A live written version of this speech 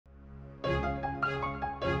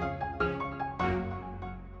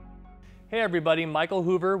Hey everybody, Michael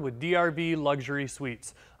Hoover with DRV Luxury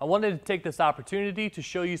Suites. I wanted to take this opportunity to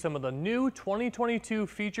show you some of the new 2022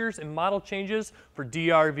 features and model changes for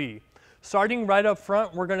DRV. Starting right up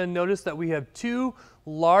front, we're going to notice that we have two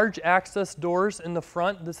large access doors in the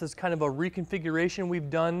front. This is kind of a reconfiguration we've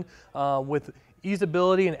done with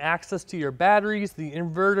easeability and access to your batteries, the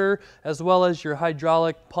inverter, as well as your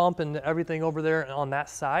hydraulic pump and everything over there on that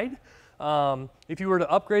side. If you were to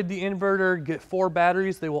upgrade the inverter, get 4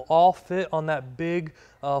 batteries, they will all fit on that big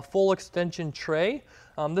full extension tray.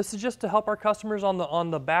 This is just to help our customers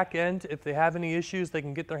on the back end. If they have any issues, they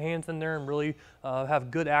can get their hands in there and really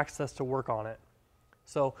have good access to work on it.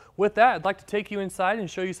 So with that, I'd like to take you inside and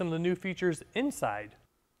show you some of the new features inside.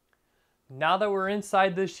 Now that we're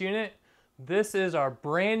inside this unit, this is our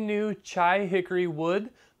brand new Chai Hickory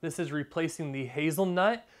wood. This is replacing the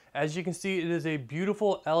hazelnut. As you can see, it is a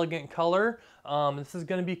beautiful, elegant color. This is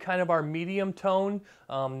going to be kind of our medium tone,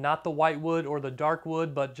 not the white wood or the dark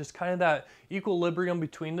wood, but just kind of that equilibrium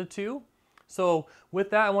between the two. So with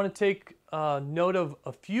that, I want to take note of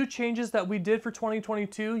a few changes that we did for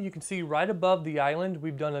 2022. You can see right above the island,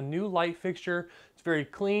 we've done a new light fixture. It's very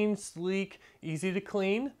clean, sleek, easy to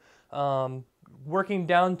clean. Working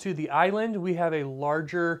down to the island, we have a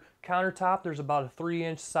larger countertop. There's about a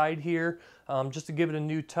 3-inch side here, just to give it a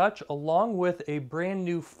new touch, along with a brand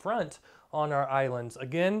new front on our islands.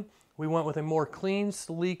 Again, we went with a more clean,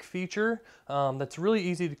 sleek feature that's really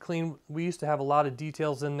easy to clean. We used to have a lot of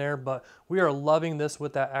details in there, but we are loving this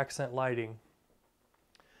with that accent lighting.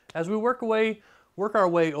 As we work our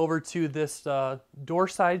way over to this door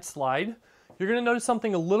side slide, you're going to notice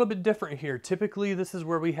something a little bit different here. Typically, this is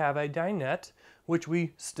where we have a dinette, which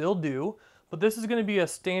we still do, but this is going to be a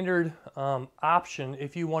standard option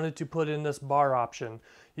if you wanted to put in this bar option.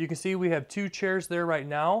 You can see we have 2 chairs there right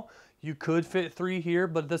now. You could fit 3 here,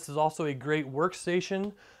 but this is also a great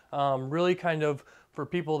workstation, really kind of for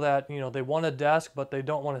people that, you know, they want a desk, but they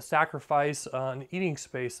don't want to sacrifice an eating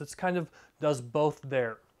space. It's kind of does both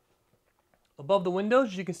there. Above the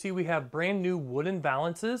windows, you can see we have brand new wooden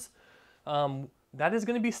valances. That is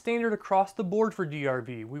going to be standard across the board for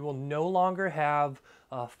DRV. We will no longer have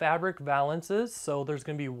fabric valances, so there's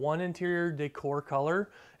going to be one interior decor color,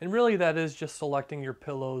 and really that is just selecting your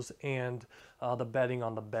pillows and the bedding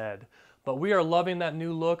on the bed. But we are loving that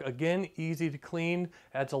new look. Again, easy to clean,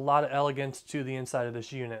 adds a lot of elegance to the inside of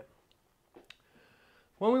this unit.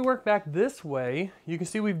 When we work back this way, you can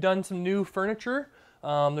see we've done some new furniture.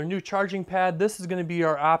 Their new charging pad. This is going to be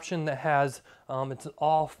our option that has, it's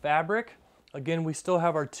all fabric. Again, we still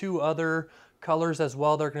have our 2 other colors as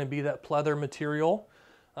well. They're going to be that pleather material.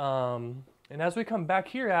 And as we come back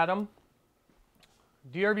here at them,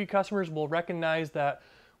 DRV customers will recognize that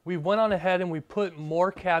we went on ahead and we put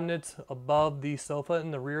more cabinets above the sofa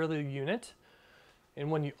in the rear of the unit.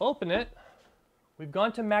 And when you open it, we've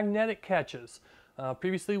gone to magnetic catches.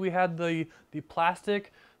 Previously we had the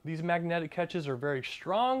plastic. These magnetic catches are very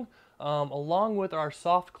strong, along with our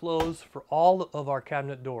soft close for all of our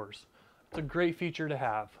cabinet doors. It's a great feature to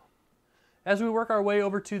have. As we work our way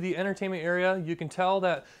over to the entertainment area, you can tell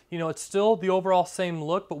that, you know, it's still the overall same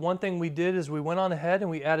look, but one thing we did is we went on ahead and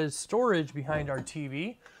we added storage behind our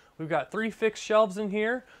TV. We've got 3 fixed shelves in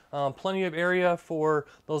here, plenty of area for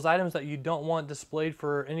those items that you don't want displayed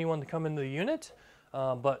for anyone to come into the unit.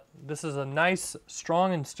 But this is a nice,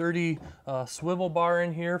 strong and sturdy swivel bar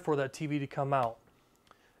in here for that TV to come out.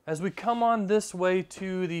 As we come on this way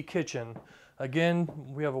to the kitchen, again,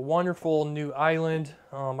 we have a wonderful new island.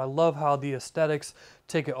 I love how the aesthetics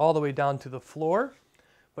take it all the way down to the floor.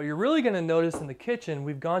 But you're really going to notice in the kitchen,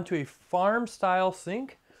 we've gone to a farm style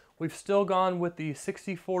sink. We've still gone with the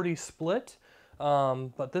 60-40 split,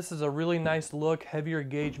 but this is a really nice look, heavier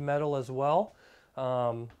gauge metal as well.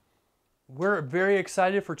 We're very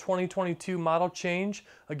excited for 2022 model change.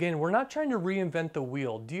 Again, we're not trying to reinvent the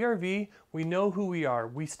wheel. DRV, we know who we are.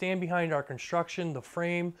 We stand behind our construction, the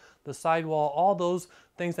frame, the sidewall, all those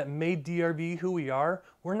things that made DRV who we are.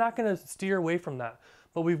 We're not going to steer away from that.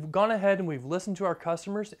 But we've gone ahead and we've listened to our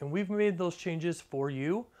customers and we've made those changes for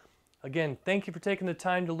you. Again, thank you for taking the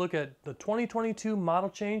time to look at the 2022 model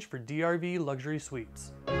change for DRV Luxury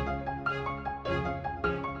Suites.